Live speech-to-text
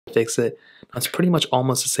fix it. It's pretty much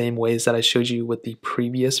almost the same ways that I showed you with the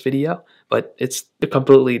previous video, but it's a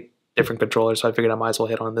completely different controller, so I figured I might as well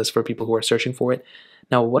hit on this for people who are searching for it.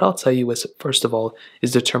 Now, what I'll tell you is, first of all,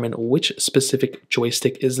 is determine which specific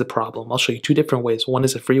joystick is the problem. I'll show you two different ways. One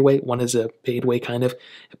is a free way, one is a paid way, kind of,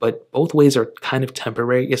 but both ways are kind of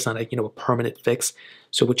temporary. It's not a permanent fix.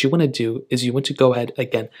 So what you want to do is you want to go ahead,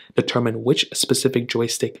 again, determine which specific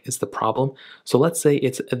joystick is the problem. So let's say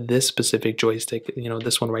it's this specific joystick,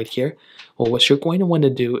 this one right here. Well, what you're going to want to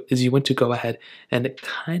do is you want to go ahead and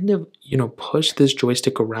kind of, push this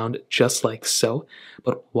joystick around just like so.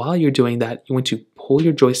 But while you're doing that, you want to pull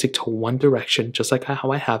your joystick to one direction, just like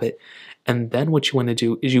how I have it. And then what you want to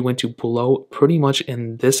do is you want to blow pretty much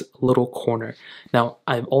in this little corner. Now,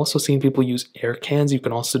 I've also seen people use air cans. You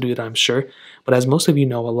can also do it, I'm sure. But as most of you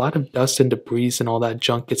know, a lot of dust and debris and all that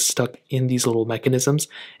junk gets stuck in these little mechanisms,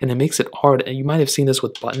 and it makes it hard. And you might have seen this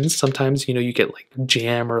with buttons. Sometimes, you get like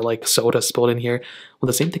jam or like soda spilled in here. Well,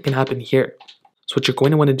 the same thing can happen here. So what you're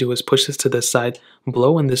going to want to do is push this to this side,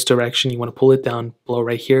 blow in this direction. You want to pull it down, blow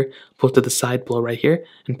right here, pull it to the side, blow right here,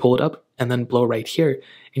 and pull it up, and then blow right here.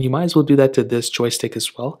 And you might as well do that to this joystick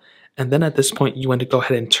as well. And then at this point, you want to go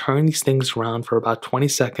ahead and turn these things around for about 20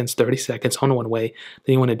 seconds, 30 seconds on one way.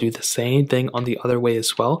 Then you want to do the same thing on the other way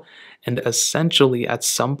as well. And essentially, at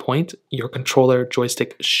some point, your controller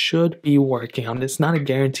joystick should be working. It's not a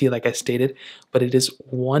guarantee like I stated, but it is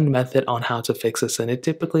one method on how to fix this. And it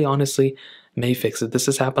typically, honestly, may fix it. This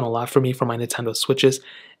has happened a lot for me for my Nintendo Switches.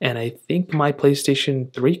 And I think my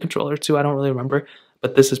PlayStation 3 controller too, I don't really remember.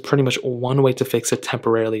 But this is pretty much one way to fix it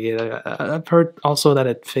temporarily. I've heard also that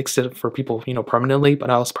it fixed it for people, permanently, but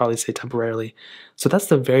I'll probably say temporarily. So that's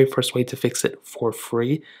the very first way to fix it for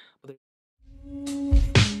free.